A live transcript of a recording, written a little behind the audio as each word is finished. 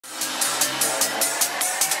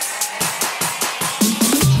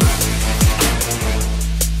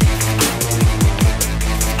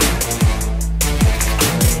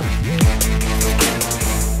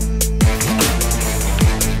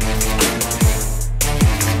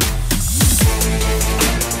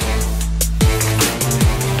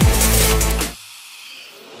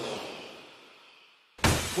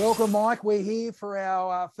Welcome, Mike. We're here for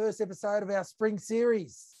our first episode of our spring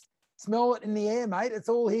series. Smell it in the air, mate. It's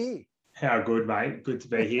all here. How good, mate. Good to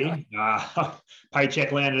be here.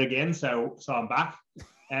 Paycheck landed again, so I'm back.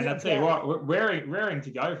 And I'll tell you what, we're raring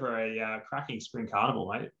to go for a cracking spring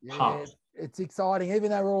carnival, mate. Yeah, Pumped. it's exciting. Even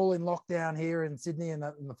though we're all in lockdown here in Sydney and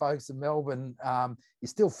the folks in Melbourne, you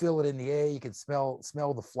still feel it in the air. You can smell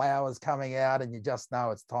the flowers coming out, and you just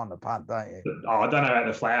know it's time to punt, don't you? Oh, I don't know about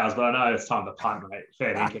the flowers, but I know it's time to punt, mate.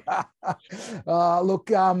 Fair dinkum. Look,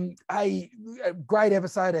 hey, great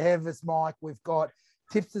episode ahead of us, Mike. We've got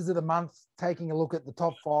Tipsters of the Month, taking a look at the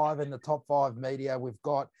top 5 and the top 5 media. We've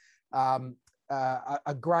got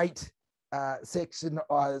a great session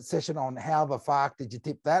on how the faaark did you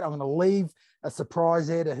tip that. I'm going to leave a surprise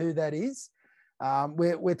there to who that is.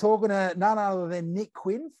 We're talking to none other than Nick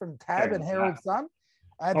Quinn from TAB and Herald Sun.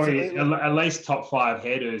 Absolutely. At least top 5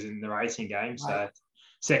 headers in the racing game. So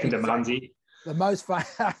second to Munsey. The most famous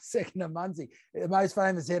second to Munsey, the most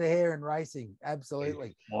famous head of hair in racing.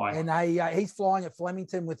 Absolutely. And he's flying at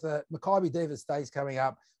Flemington with the Mackay Divas Days coming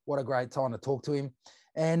up. What a great time to talk to him.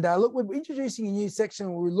 And look, we're introducing a new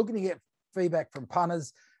section where we're looking to get feedback from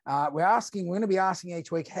punters. We're going to be asking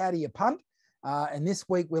each week, how do you punt? And this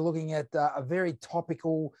week we're looking at a very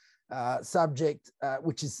topical subject,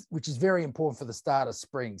 which is very important for the start of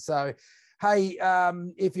spring. So, hey,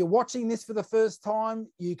 if you're watching this for the first time,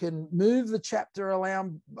 you can move the chapter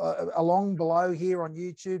along below here on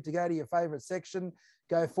YouTube to go to your favorite section,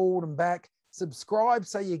 go forward and back, subscribe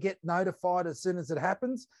so you get notified as soon as it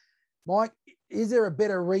happens. Mike, is there a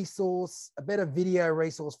better resource, a better video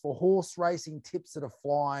resource for horse racing tips that are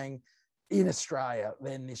flying in Australia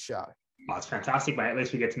than this show? Oh, it's fantastic, mate. At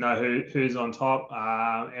least we get to know who's on top.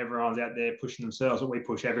 Everyone's out there pushing themselves, but we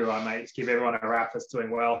push everyone, mate. It's give everyone a rap that's doing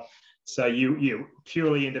well. So you're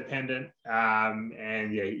purely independent,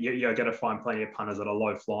 and you're going to find plenty of punters that are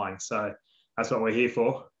low flying. So that's what we're here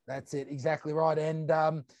for. That's it, exactly right. And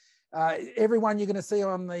everyone you're going to see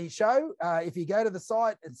on the show, if you go to the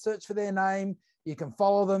site and search for their name, you can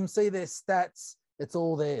follow them, see their stats. It's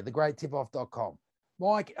all there, thegreattipoff.com.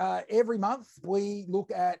 Mike, every month we look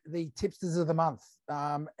at the tipsters of the month.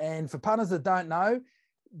 And for punters that don't know,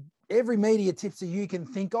 every media tipster you can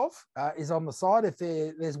think of is on the site. If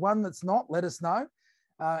there's one that's not, let us know.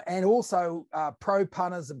 And also pro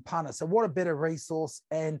punters and punters. So what a better resource,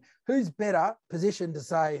 and who's better positioned to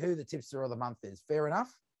say who the tipster of the month is? Fair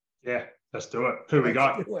enough? Yeah, let's do it. Who we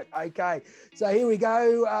got? Let's do it. Okay, so here we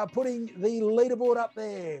go, putting the leaderboard up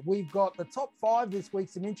there. We've got the top 5 this week.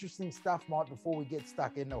 Some interesting stuff, Mike, before we get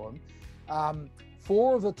stuck into them.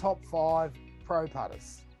 4 of the top 5 pro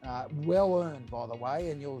putters. Well earned, by the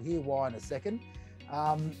way, and you'll hear why in a second.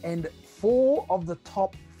 And 4 of the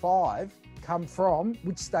top 5 come from,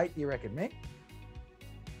 which state do you reckon, Mick?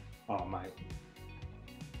 Oh, mate.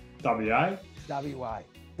 WA?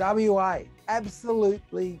 WA,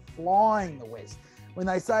 absolutely flying the West. When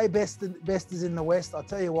they say best is in the West, I'll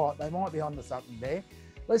tell you what, they might be onto something there.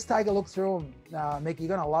 Let's take a look through them, Mick. You're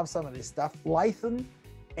going to love some of this stuff. Latham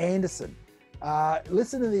Anderson.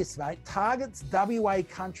 Listen to this, mate. Targets WA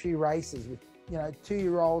country races with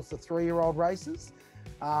 2-year-olds to 3-year-old races.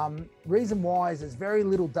 Reason why is there's very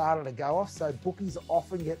little data to go off, so bookies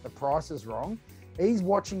often get the prices wrong. He's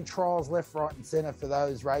watching trials left, right, and centre for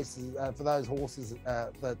those races, for those horses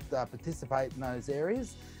that participate in those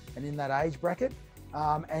areas and in that age bracket,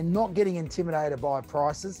 and not getting intimidated by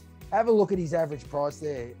prices. Have a look at his average price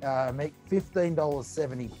there, Mick,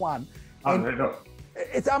 $15.71.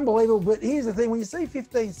 It's unbelievable, but here's the thing. When you see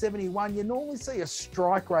 $15.71, you normally see a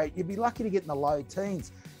strike rate. You'd be lucky to get in the low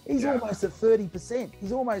teens. He's almost at 30%.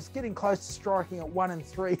 He's almost getting close to striking at 1 and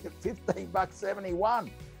 3 at $15.71.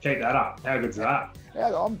 Keep that up. How good's that?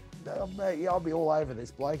 I'll be all over this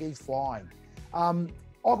bloke. He's flying.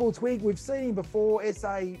 Ogle Twig, we've seen him before,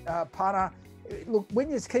 SA punter. Look, when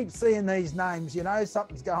you keep seeing these names, you know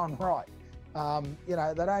something's going right. They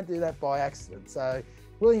don't do that by accident. So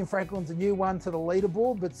William Franklin's a new one to the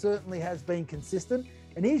leaderboard, but certainly has been consistent.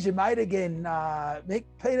 And here's your mate again, Mick,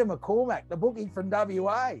 Peter McCormack, the bookie from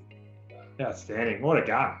WA. Outstanding. What a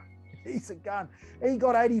gun. He's a gun. He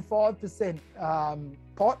got 85%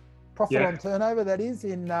 profit on turnover, that is,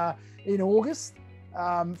 in August.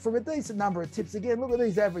 From a decent number of tips. Again, look at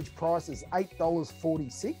these average prices,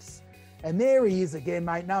 $8.46. And there he is again,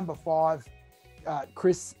 mate, number 5,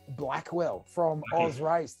 Chris Blackwell from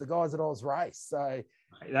OzRace, the guys at OzRace. So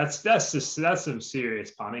that's some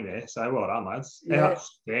serious punting there. So well done, lads.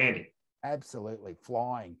 Outstanding. Absolutely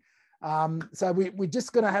flying. So we're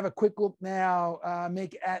just going to have a quick look now,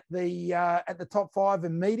 Mick, at the top 5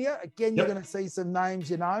 in media. Again, you're going to see some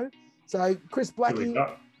names, So Chris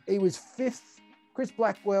Blackie, he was 5th Chris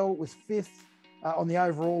Blackwell was 5th on the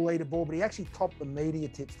overall leaderboard, but he actually topped the media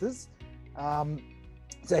tipsters.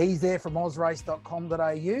 So he's there from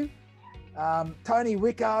ozrace.com.au. Tony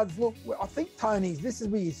Rickards, look, I think this will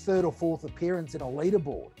be his 3rd or 4th appearance in a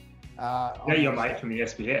leaderboard. Yeah, your mate from the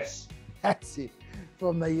SBS. That's it.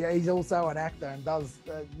 He's also an actor and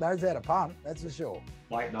knows how to punt, that's for sure.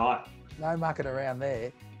 Late night. No mucking around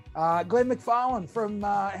there. Glenn McFarlane from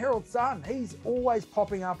Herald Sun. He's always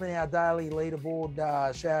popping up in our daily leaderboard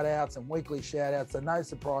shout-outs and weekly shout-outs, so no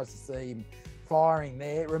surprise to see him firing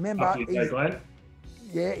there. Remember,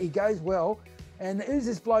 yeah, he goes well. And who's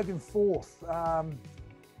this bloke in 4th?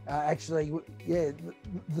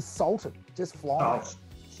 The Sultan, just flying.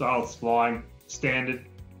 Salt's flying, standard.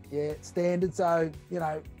 Yeah, standard. So,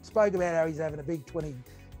 spoke about how he's having a big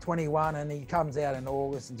 2021 and he comes out in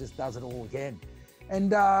August and just does it all again.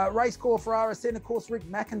 And race core for RSN, of course, Rick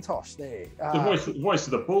McIntosh there. The voice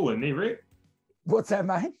of the bull, isn't he, Rick? What's that,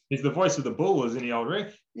 mate? He's the voice of the bull, isn't he, old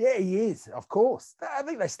Rick? Yeah, he is, of course. I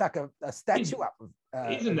think they stuck a statue up.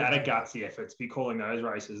 Isn't that a gutsy effort to be calling those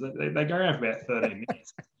races? They go around for about 13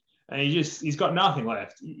 minutes. And he's got nothing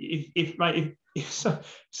left. If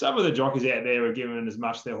some of the jockeys out there were giving as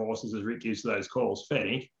much to their horses as Rick gives to those calls,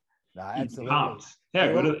 fair. No, absolutely. How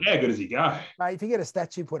good does he go? Mate, if you get a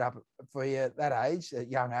statue put up for you at that age, at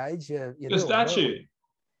young age, you're a statue.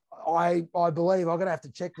 I believe I'm going to have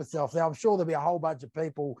to check myself now. I'm sure there'll be a whole bunch of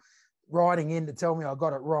people writing in to tell me I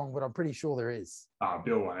got it wrong, but I'm pretty sure there is. Oh,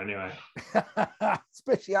 Bill won anyway.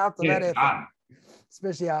 Especially after that effort.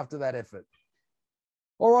 Especially after that effort.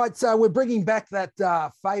 All right, so we're bringing back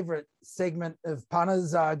that favourite segment of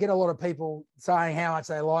punters. Get a lot of people saying how much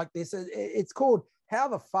they like this. It's called How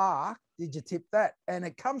the Faaark Did You Tip That? And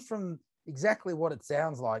it comes from exactly what it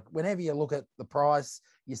sounds like. Whenever you look at the price,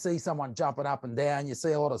 you see someone jumping up and down, you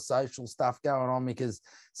see a lot of social stuff going on because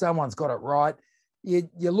someone's got it right. You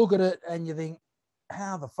look at it and you think,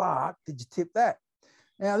 how the faaark did you tip that?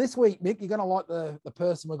 Now, this week, Mick, you're going to like the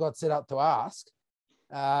person we got set up to ask.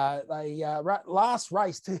 Last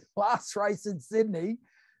race in Sydney,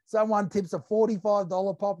 someone tips a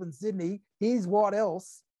 $45 pop in Sydney. Here's what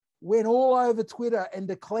else. Went all over Twitter and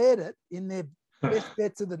declared it in their best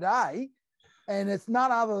bets of the day. And it's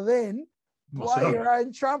none other than blow your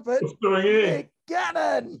own trumpet, Nick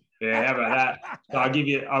Quinn. Yeah, how about that? So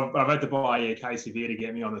I've had to buy you a case of beer to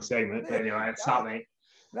get me on the segment. But anyway, it's something.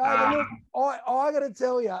 No, look, I got to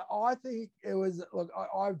tell you, I think it was, look,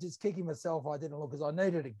 I'm just kicking myself. I didn't look because I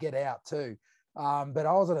needed to get out too. But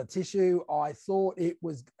I was on a tissue. I thought it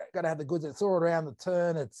was going to have the goods. I saw it around the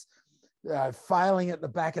turn. It's failing at the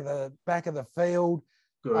back of the field.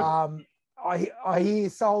 Good. I hear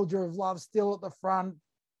Soldier of Love still at the front,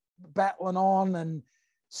 battling on, and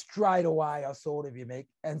straight away I thought of you, Mick.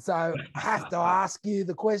 And so I have to ask you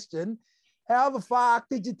the question, how the fuck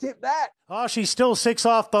did you tip that? Oh, she's still 6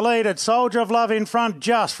 off the lead. It's Soldier of Love in front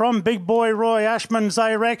just from Big Boy Roy Ashman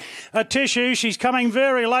Zarek. A tissue. She's coming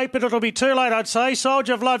very late, but it'll be too late, I'd say.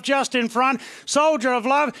 Soldier of Love just in front. Soldier of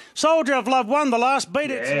Love won the last beat.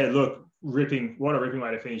 Yeah, look, what a ripping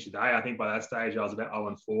way to finish the day. I think by that stage I was about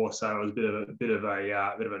 0-4, so it was a bit of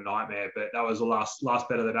a nightmare. But that was the last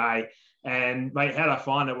bet of the day. And mate, how'd I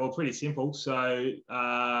find it? Well, pretty simple. So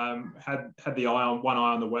had one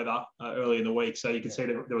eye on the weather early in the week, so you could see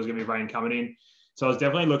that there was going to be rain coming in. So I was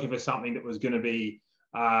definitely looking for something that was going to be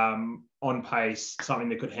on pace, something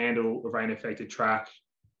that could handle a rain-affected track.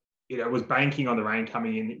 It was banking on the rain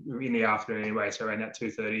coming in the afternoon anyway, so around that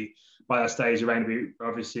 2:30. By that stage, the rain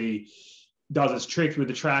obviously does its trick with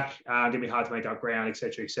the track. Going to be hard to make up ground,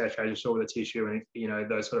 etc., etc. I just saw with the tissue and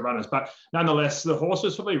those sort of runners. But nonetheless, the horse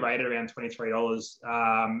was probably rated around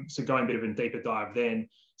 $23. So going a bit of a deeper dive then.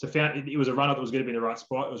 So found it was a runner that was going to be in the right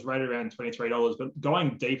spot. It was rated around $23. But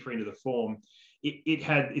going deeper into the form, it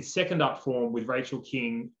had its second up form with Rachel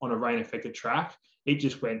King on a rain-affected track. It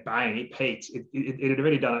just went bang. It peaked. It had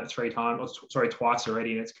already done it twice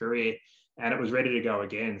already in its career. And it was ready to go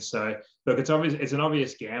again. So, look, it's an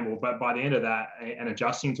obvious gamble, but by the end of that and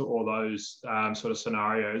adjusting to all those sort of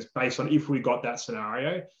scenarios, based on if we got that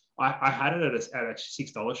scenario, I had it at a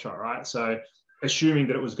 $6 shot, right? So, assuming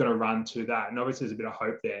that it was going to run to that, and obviously there's a bit of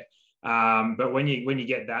hope there. But when you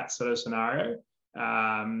get that sort of scenario,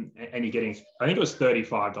 and you're getting, I think it was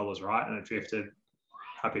 $35, right? And it drifted.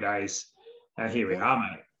 Happy days. And here we are,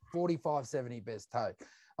 mate. 45.70 best toe.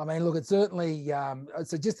 I mean, look, it's certainly,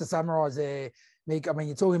 so just to summarise there, Mick, I mean,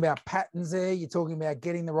 you're talking about patterns there, you're talking about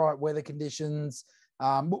getting the right weather conditions.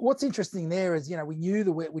 What's interesting there is, we knew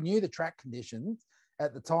the track conditions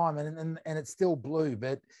at the time and it still blew,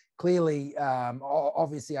 but clearly,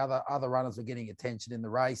 obviously other runners were getting attention in the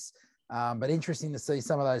race. But interesting to see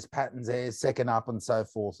some of those patterns there, second up and so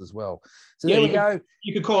forth as well. So there we go.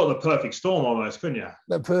 You could call it the perfect storm almost, couldn't you?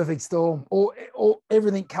 The perfect storm. Or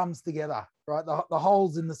everything comes together, right? The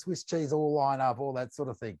holes in the Swiss cheese all line up, all that sort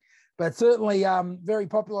of thing. But certainly very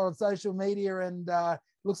popular on social media, and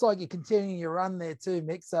looks like you're continuing your run there too,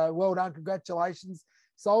 Mick. So well done. Congratulations.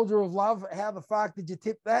 Soldier of Love. How the fuck did you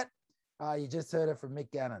tip that? You just heard it from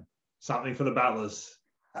Mick Gannon. Something for the battlers.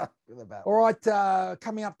 All right,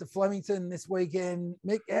 coming up to Flemington this weekend.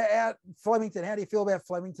 Mick, Flemington, how do you feel about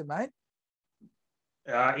Flemington, mate?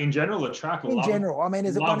 In general, the track. In general, I mean,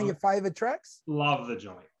 is it one of your favourite tracks? Love the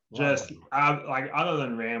joint. Just like other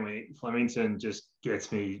than Ramley, Flemington just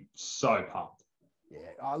gets me so pumped.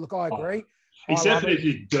 Yeah, look, I agree. Except for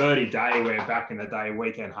this dirty day where back in the day,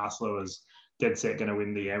 Weekend Hustler was dead set going to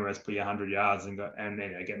win the Emirates by 100 yards and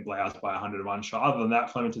getting bloused by 101 shot. Other than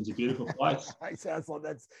that, Flemington's a beautiful place. It sounds like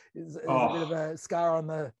that's a bit of a scar on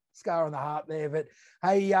the heart there. But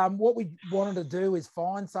hey, what we wanted to do is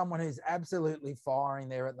find someone who's absolutely firing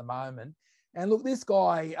there at the moment. And look, this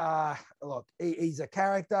guy, he's a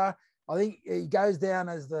character. I think he goes down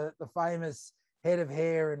as the famous head of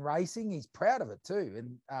hair in racing. He's proud of it too.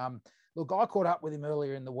 And look, I caught up with him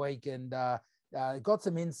earlier in the week and got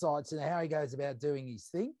some insights into how he goes about doing his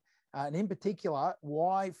thing. And in particular,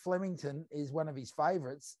 why Flemington is one of his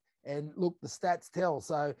favourites. And look, the stats tell.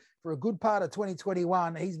 So for a good part of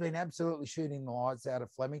 2021, he's been absolutely shooting the lights out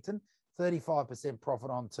of Flemington. 35% profit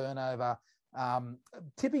on turnover.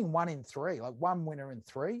 Tipping 1 in 3, like one winner in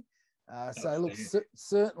 3. So look,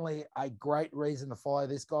 certainly a great reason to follow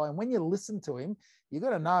this guy. And when you listen to him, you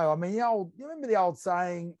got to know. I mean, you remember the old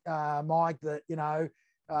saying, Mike, that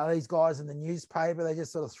these guys in the newspaper, they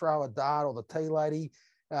just sort of throw a dart, or the tea lady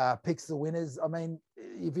picks the winners. I mean,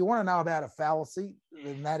 if you want to know about a fallacy,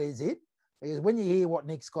 then that is it. Because when you hear what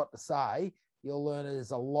Nick's got to say, you'll learn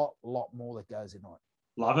there's a lot more that goes into it.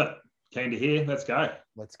 Love it. Keen to hear. Let's go.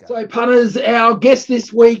 So, punters, our guest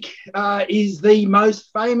this week is the most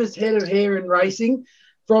famous head of hair in racing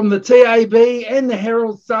from the TAB and the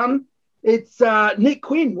Herald Sun. It's Nick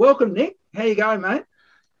Quinn. Welcome, Nick. How you going, mate?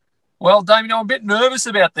 Well, Damien, I'm a bit nervous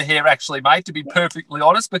about the hair, actually, mate, to be perfectly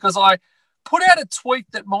honest, because I put out a tweet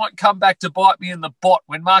that might come back to bite me in the bot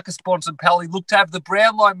when Marcus Bontempelli looked to have the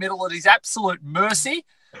Brownlow medal at his absolute mercy.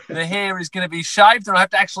 The hair is going to be shaved, and I have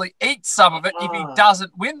to actually eat some of it if he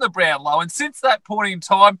doesn't win the Brownlow. And since that point in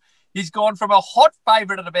time, he's gone from a hot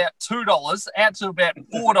favourite at about $2 out to about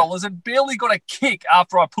 $4 and barely got a kick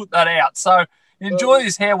after I put that out. So enjoy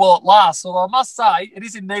this hair while it lasts. Although I must say, it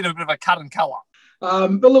is in need of a bit of a cut and colour.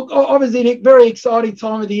 But look, obviously, Nick, very exciting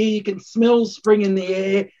time of the year. You can smell spring in the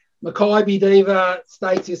air. Mackay Diva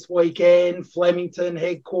States this weekend, Flemington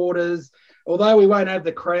headquarters. Although we won't have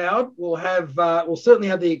the crowd, we'll certainly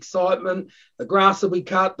have the excitement. The grass will be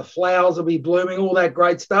cut, the flowers will be blooming, all that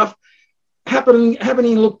great stuff. Happening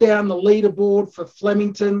to look down the leaderboard for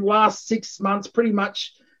Flemington last 6 months, pretty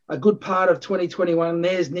much a good part of 2021.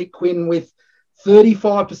 There's Nick Quinn with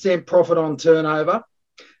 35% profit on turnover.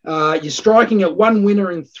 You're striking at 1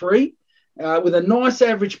 winner in 3 with a nice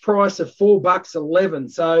average price of $4.11.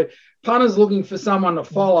 So punters looking for someone to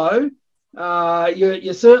follow.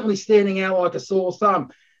 You're certainly standing out like a sore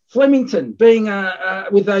thumb. Flemington being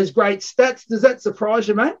with those great stats, does that surprise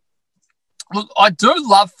you, mate? Look, I do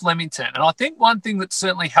love Flemington, and I think one thing that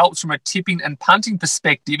certainly helps from a tipping and punting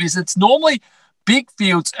perspective is it's normally big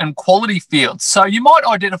fields and quality fields. So you might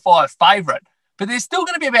identify a favourite, but there's still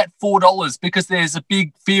going to be about $4 because there's a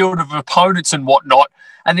big field of opponents and whatnot.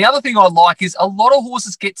 And the other thing I like is a lot of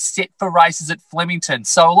horses get set for races at Flemington.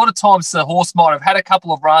 So a lot of times the horse might have had a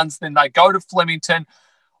couple of runs, then they go to Flemington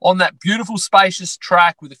on that beautiful spacious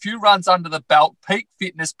track with a few runs under the belt, peak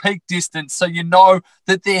fitness, peak distance, so you know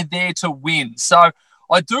that they're there to win. So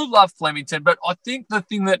I do love Flemington, but I think the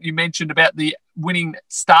thing that you mentioned about the winning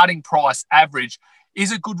starting price average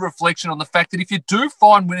is a good reflection on the fact that if you do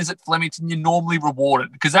find winners at Flemington, you're normally rewarded.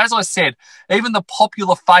 Because as I said, even the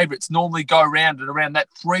popular favourites normally go around at around that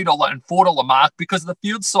 $3 and $4 mark because the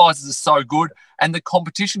field sizes are so good and the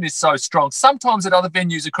competition is so strong. Sometimes at other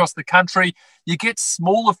venues across the country, you get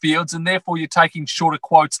smaller fields and therefore you're taking shorter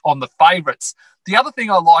quotes on the favourites. The other thing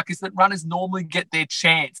I like is that runners normally get their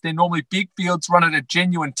chance. They're normally big fields run at a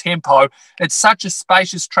genuine tempo. It's such a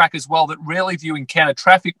spacious track as well that rarely do you encounter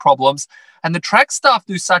traffic problems. And the track staff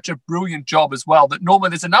do such a brilliant job as well that normally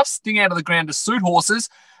there's enough sting out of the ground to suit horses,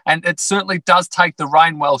 and it certainly does take the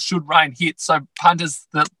rain well should rain hit. So punters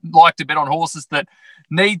that like to bet on horses that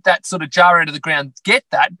need that sort of jar out of the ground get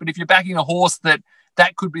that. But if you're backing a horse that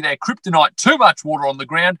could be their kryptonite, too much water on the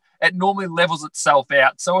ground, it normally levels itself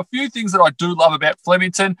out. So a few things that I do love about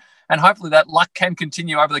Flemington, and hopefully that luck can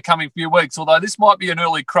continue over the coming few weeks. Although this might be an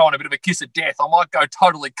early crow and a bit of a kiss of death. I might go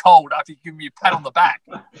totally cold after you give me a pat on the back.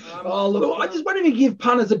 Look, I just wanted to give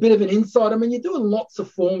punters a bit of an insight. I mean, you're doing lots of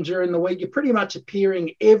form during the week. You're pretty much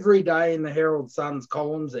appearing every day in the Herald Sun's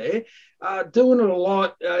columns there, doing it a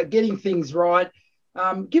lot, getting things right.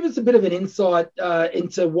 Give us a bit of an insight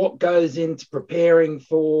into what goes into preparing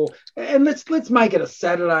for, and let's make it a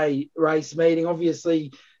Saturday race meeting.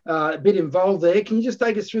 Obviously, a bit involved there. Can you just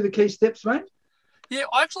take us through the key steps, mate? Yeah,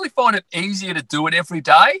 I actually find it easier to do it every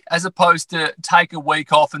day as opposed to take a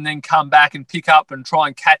week off and then come back and pick up and try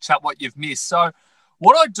and catch up what you've missed. So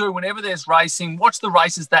what I do whenever there's racing, watch the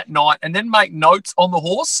races that night and then make notes on the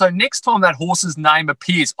horse. So next time that horse's name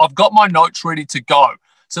appears, I've got my notes ready to go.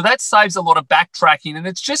 So that saves a lot of backtracking, and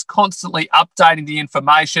it's just constantly updating the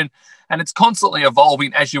information, and it's constantly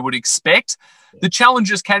evolving as you would expect. The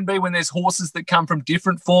challenges can be when there's horses that come from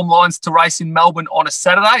different form lines to race in Melbourne on a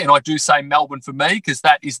Saturday, and I do say Melbourne for me because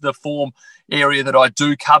that is the form area that I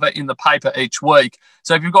do cover in the paper each week.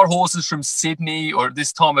 So if you've got horses from Sydney or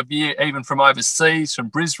this time of year, even from overseas, from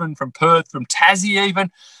Brisbane, from Perth, from Tassie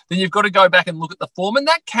even, then you've got to go back and look at the form, and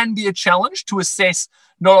that can be a challenge to assess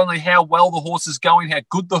not only how well the horse is going, how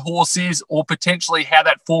good the horse is, or potentially how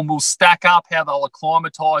that form will stack up, how they'll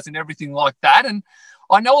acclimatise and everything like that. And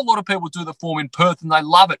I know a lot of people do the form in Perth and they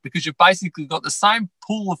love it because you've basically got the same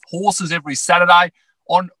pool of horses every Saturday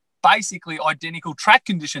on basically identical track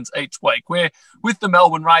conditions each week, where with the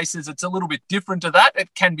Melbourne races, it's a little bit different to that.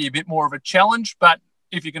 It can be a bit more of a challenge, but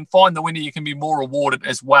if you can find the winner, you can be more rewarded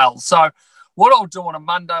as well. So what I'll do on a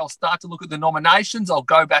Monday, I'll start to look at the nominations. I'll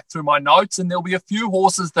go back through my notes, and there'll be a few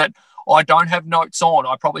horses that I don't have notes on.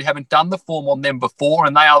 I probably haven't done the form on them before,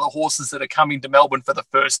 and they are the horses that are coming to Melbourne for the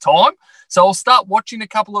first time. So I'll start watching a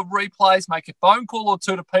couple of replays, make a phone call or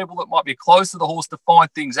two to people that might be close to the horse to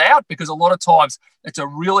find things out, because a lot of times it's a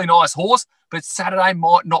really nice horse, but Saturday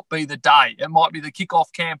might not be the day. It might be the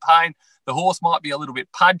kickoff campaign. The horse might be a little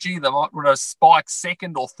bit pudgy. They might want to spike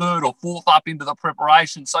second or third or fourth up into the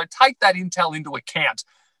preparation. So take that intel into account.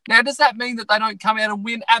 Now, does that mean that they don't come out and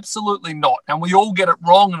win? Absolutely not. And we all get it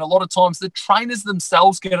wrong. And a lot of times the trainers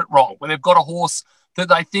themselves get it wrong, where they've got a horse that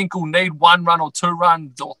they think will need 1 run or 2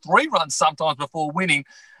 runs or 3 runs sometimes before winning,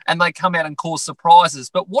 and they come out and cause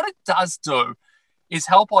surprises. But what it does do is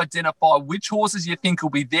help identify which horses you think will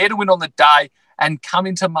be there to win on the day and come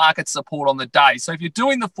into market support on the day. So if you're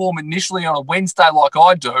doing the form initially on a Wednesday like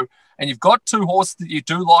I do, and you've got 2 horses that you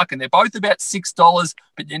do like, and they're both about $6,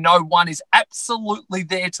 but you know one is absolutely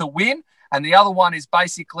there to win, and the other one is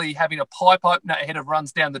basically having a pipe opener ahead of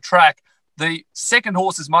runs down the track, the second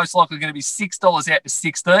horse is most likely going to be $6 out to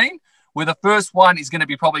 16, where the first one is going to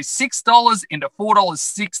be probably $6 into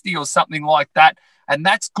 $4.60 or something like that. And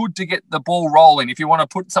that's good to get the ball rolling. If you want to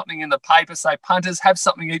put something in the paper, say punters, have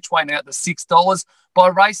something each way now at the $6. By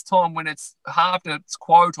race time, when it's half its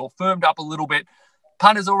quote or firmed up a little bit,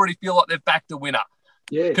 punters already feel like they've backed a winner.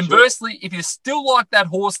 Yeah, conversely, if you still like that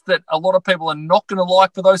horse that a lot of people are not going to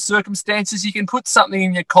like for those circumstances, you can put something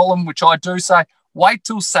in your column, which I do say, wait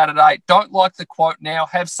till Saturday. Don't like the quote now.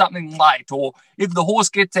 Have something late. Or if the horse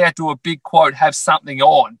gets out to a big quote, have something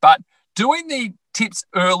on. But doing the tips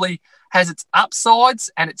early has its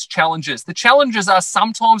upsides and its challenges. The challenges are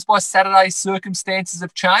sometimes by Saturday circumstances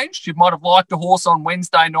have changed. You might have liked a horse on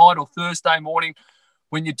Wednesday night or Thursday morning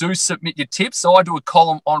when you do submit your tips. So I do a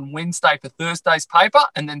column on Wednesday for Thursday's paper,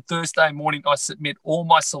 and then Thursday morning I submit all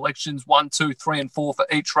my selections 1, 2, 3 and 4 for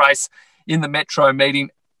each race in the Metro meeting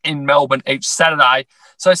in Melbourne each Saturday.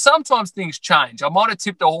 So sometimes things change. I might have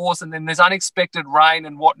tipped a horse and then there's unexpected rain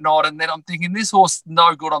and whatnot, and then I'm thinking this horse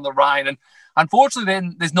no good on the rain, and unfortunately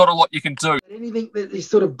then there's not a lot you can do. Anything that you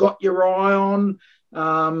sort of got your eye on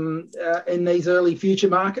in these early future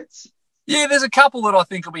markets? Yeah, there's a couple that I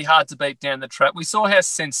think will be hard to beat down the track. We saw how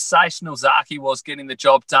sensational Zaki was getting the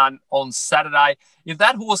job done on Saturday. If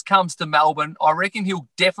that horse comes to Melbourne, I reckon he'll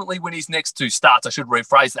definitely win his next 2 starts. I should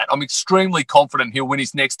rephrase that. I'm extremely confident he'll win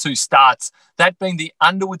his next 2 starts, that being the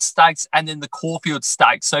Underwood Stakes and then the Caulfield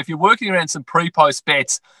Stakes. So if you're working around some pre-post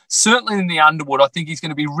bets, certainly in the Underwood, I think he's going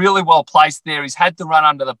to be really well placed there. He's had the run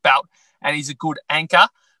under the belt and he's a good anchor.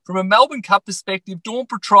 From a Melbourne Cup perspective, Dawn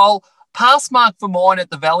Patrol, pass mark for mine at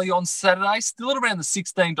the Valley on Saturday, still at around the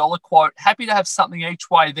 $16 quote. Happy to have something each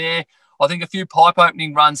way there. I think a few pipe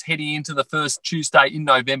opening runs heading into the first Tuesday in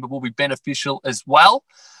November will be beneficial as well.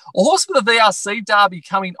 A horse for the VRC Derby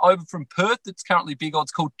coming over from Perth that's currently big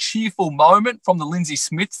odds called Cheerful Moment from the Lindsay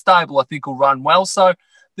Smith stable, I think will run well. So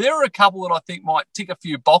there are a couple that I think might tick a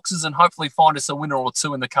few boxes and hopefully find us a winner or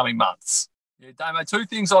 2 in the coming months. Yeah, Damo, 2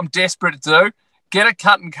 things I'm desperate to do: get a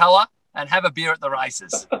cut and colour and have a beer at the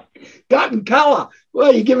races. Gut and colour.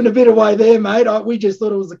 Well, you're giving a bit away there, mate. We just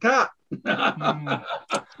thought it was a cut. I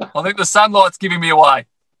think the sunlight's giving me away.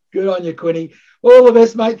 Good on you, Quinny. All the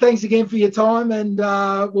best, mate. Thanks again for your time, and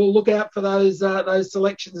we'll look out for those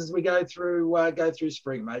selections as we go through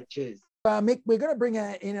spring, mate. Cheers. Mick, we're going to bring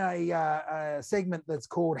in a segment that's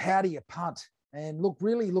called How Do You Punt? And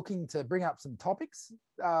really looking to bring up some topics,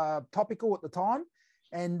 topical at the time,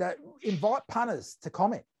 and invite punters to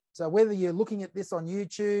comment. So whether you're looking at this on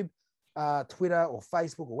YouTube, Twitter or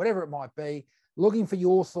Facebook or whatever it might be, looking for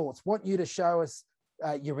your thoughts, want you to show us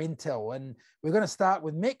your intel. And we're going to start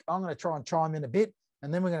with Mick. I'm going to try and chime in a bit,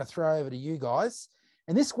 and then we're going to throw over to you guys.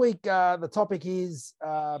 And this week, the topic is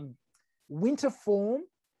winter form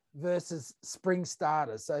versus spring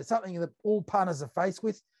starters. So something that all punters are faced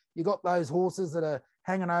with. You got those horses that are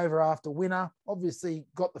hanging over after winter, obviously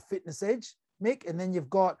got the fitness edge, Mick, and then you've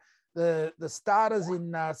got the starters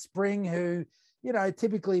in spring who,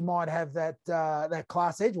 typically might have that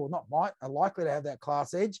class edge, or not might, are likely to have that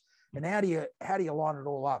class edge. And how do you line it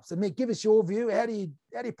all up? So Mick, give us your view. How do you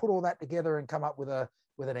put all that together and come up with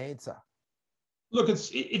an answer? Look,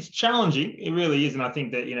 it's challenging. It really is. And I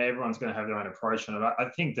think that, everyone's going to have their own approach on it. I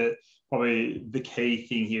think that probably the key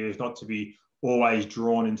thing here is not to be always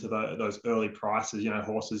drawn into those early prices.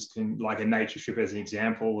 Horses can, like a Nature Strip as an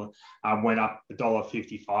example, went up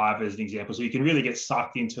 $1.55 as an example. So you can really get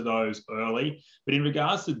sucked into those early. But in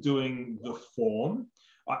regards to doing the form,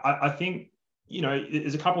 I think,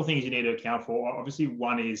 there's a couple of things you need to account for. Obviously,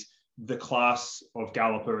 one is the class of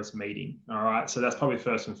galloper it's meeting. All right. So that's probably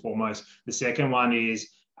first and foremost. The second one is,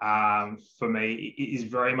 for me, it is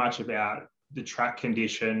very much about the track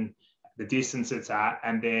condition, the distance it's at,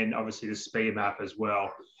 and then obviously the speed map as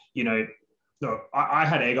well. Look, I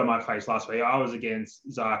had egg on my face last week. I was against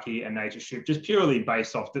Zaki and Nature Strip just purely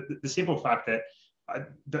based off the simple fact that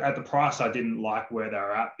at the price, I didn't like where they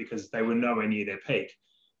were at because they were nowhere near their peak.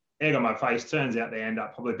 Egg on my face, turns out they end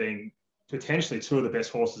up probably being potentially two of the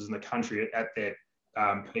best horses in the country at their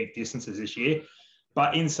peak distances this year.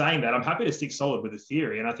 But in saying that, I'm happy to stick solid with the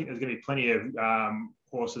theory. And I think there's going to be plenty of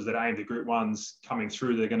horses that aim to Group 1s coming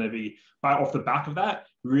through. They're going to be, off the back of that,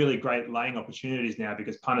 really great laying opportunities now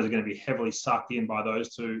because punters are going to be heavily sucked in by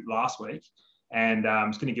those two last week. And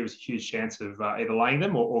it's going to give us a huge chance of either laying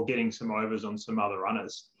them or getting some overs on some other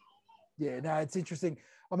runners. Yeah, no, it's interesting.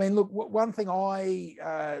 I mean, look, one thing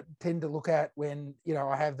I tend to look at when,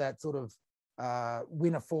 I have that sort of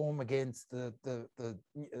winter form against the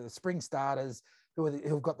spring starters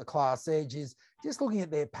who've got the class edge is just looking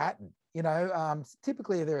at their pattern.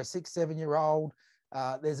 Typically they're a 6-7-year-old.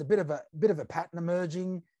 There's a bit of a pattern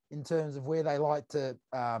emerging in terms of where they like to,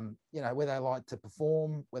 where they like to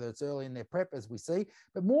perform, whether it's early in their prep, as we see,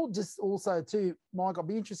 but more just also too, Mike, I'll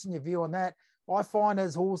be interested in your view on that. I find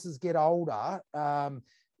as horses get older, their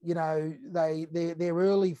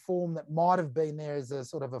early form that might have been there as a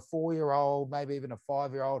sort of a 4-year-old, maybe even a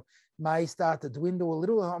 5-year-old, may start to dwindle a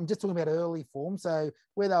little. I'm just talking about early form. So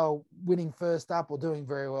where they're winning first up or doing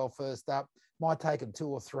very well first up, might take them 2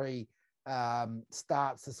 or 3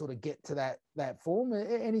 starts to sort of get to that form.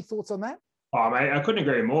 Any thoughts on that? Oh, mate, I couldn't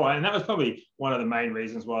agree more. And that was probably one of the main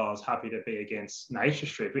reasons why I was happy to be against Nature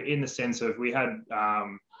Strip, in the sense of we had,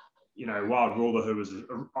 Wild Ruler, who was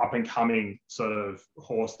an up-and-coming sort of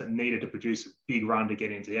horse that needed to produce a big run to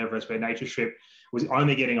get into the Everest, where Nature Strip was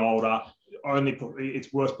only getting older. Only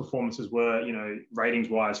its worst performances were,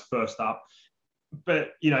 ratings-wise, first up.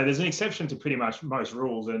 But, there's an exception to pretty much most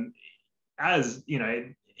rules. And as,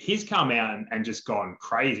 he's come out and just gone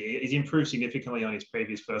crazy. He's improved significantly on his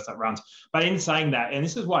previous first-up runs. But in saying that, and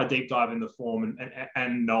this is why a deep dive in the form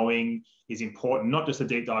and knowing is important, not just a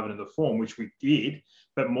deep dive into the form, which we did,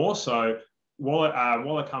 but more so,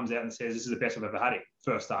 Waller comes out and says, this is the best I've ever had it,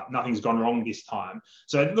 first up. Nothing's gone wrong this time.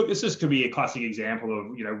 So, look, this just could be a classic example of,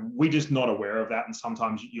 we're just not aware of that, and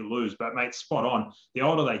sometimes you lose. But, mate, spot on. The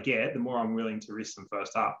older they get, the more I'm willing to risk them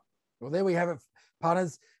first up. Well, there we have it,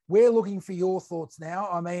 punters. We're looking for your thoughts now.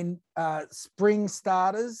 I mean, spring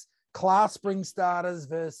starters, class spring starters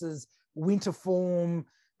versus winter form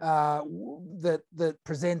that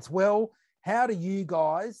presents well. How do you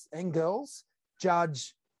guys and girls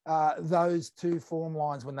judge those two form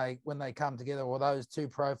lines when they come together, or those two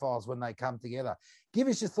profiles when they come together? Give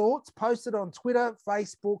us your thoughts. Post it on Twitter,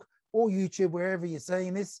 Facebook, or YouTube, wherever you're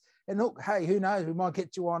seeing this. And look, hey, who knows? We might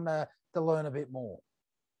get you on to learn a bit more.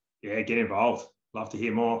 Yeah, get involved. Love to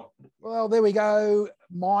hear more. Well, there we go,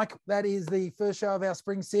 Mike. That is the first show of our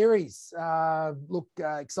spring series.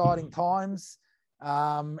 Exciting times.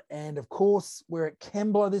 And of course, we're at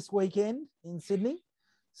Kembla this weekend in Sydney.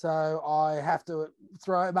 So I have to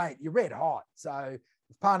throw, mate, you're red hot. So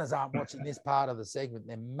if punters aren't watching this part of the segment.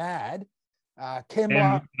 They're mad.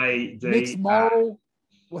 Kembla, MAD, mixed moral.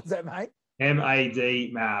 What's that, mate?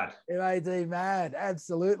 MAD, mad. MAD, mad.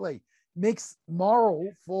 Absolutely. Mixed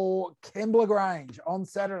moral for Kembla Grange on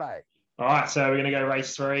Saturday. All right, so we're going to go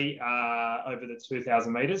race 3 over the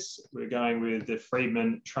 2,000 metres. We're going with the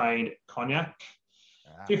Freedman trained Cognac.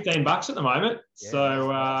 $15 at the moment. Yeah,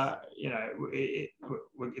 so, nice.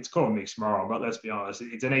 It's called mixed moral, but let's be honest,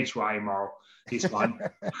 it's an each way moral, this one.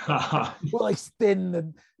 We'll extend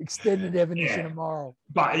the definition of moral.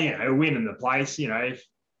 But, winning the place, do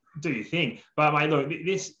your thing. But, mate, look,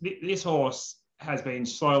 this horse has been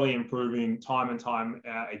slowly improving time and time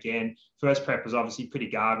again. First prep was obviously pretty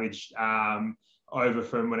garbage over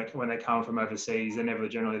from when they come from overseas. They're never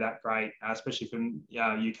generally that great, especially from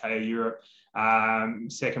UK or Europe.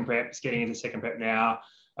 Second prep, it's getting into second prep now.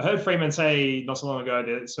 I heard Freeman say not so long ago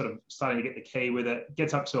that it's sort of starting to get the key with it,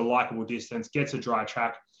 gets up to a likeable distance, gets a dry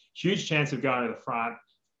track, huge chance of going to the front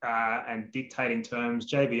and dictating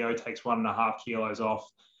terms. JBO takes 1.5 kilos off.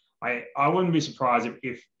 I wouldn't be surprised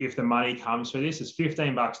if the money comes for this. It's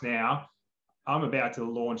 $15 now. I'm about to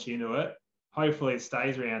launch into it. Hopefully it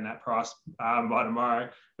stays around that price by tomorrow.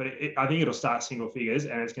 But I think it'll start single figures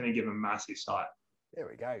and it's going to give a massive sight. There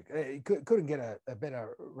we go. Couldn't get a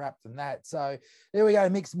better wrap than that. So there we go.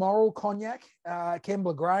 Mixed moral, Cognac,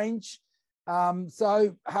 Kembla Grange.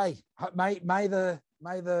 So hey, may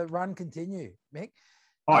the run continue, Mick.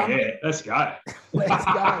 Oh yeah, let's go. Let's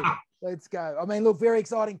go. Let's go. I mean, look, very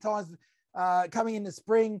exciting times coming into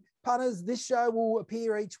spring. Punters, this show will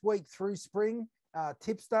appear each week through spring.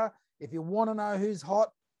 Tipster, if you want to know who's hot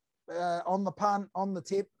on the punt, on the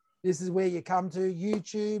tip, this is where you come to.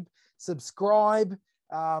 YouTube, subscribe.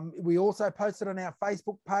 We also post it on our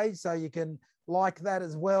Facebook page, so you can like that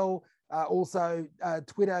as well. Also,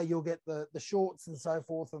 Twitter, you'll get the shorts and so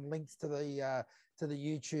forth and links to the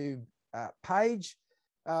YouTube page.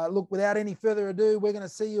 Look, without any further ado, we're going to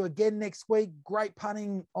see you again next week. Great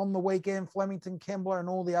punting on the weekend, Flemington, Kembla, and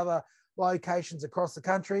all the other locations across the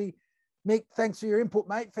country. Mick, thanks for your input,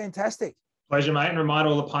 mate. Fantastic. Pleasure, mate. And remind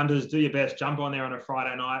all the punters, do your best. Jump on there on a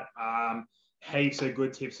Friday night. Heaps of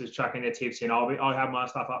good tipsters chucking their tips in. I'll have my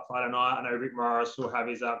stuff up Friday night. I know Rick Morris will have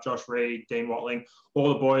his up. Josh Reed, Dean Watling, all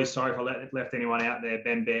the boys. Sorry if I left anyone out there.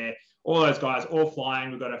 Ben Bear, all those guys, all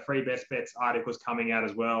flying. We've got a free best bets articles coming out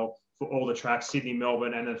as well for all the tracks, Sydney,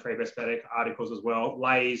 Melbourne, and then free best bet articles as well.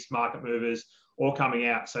 Lays, market movers, all coming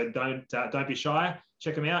out. So don't be shy.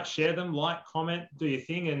 Check them out. Share them. Like, comment, do your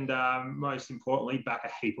thing, and most importantly, back a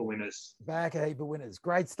heap of winners. Back a heap of winners.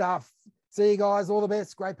 Great stuff. See you guys. All the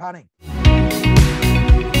best. Great punting.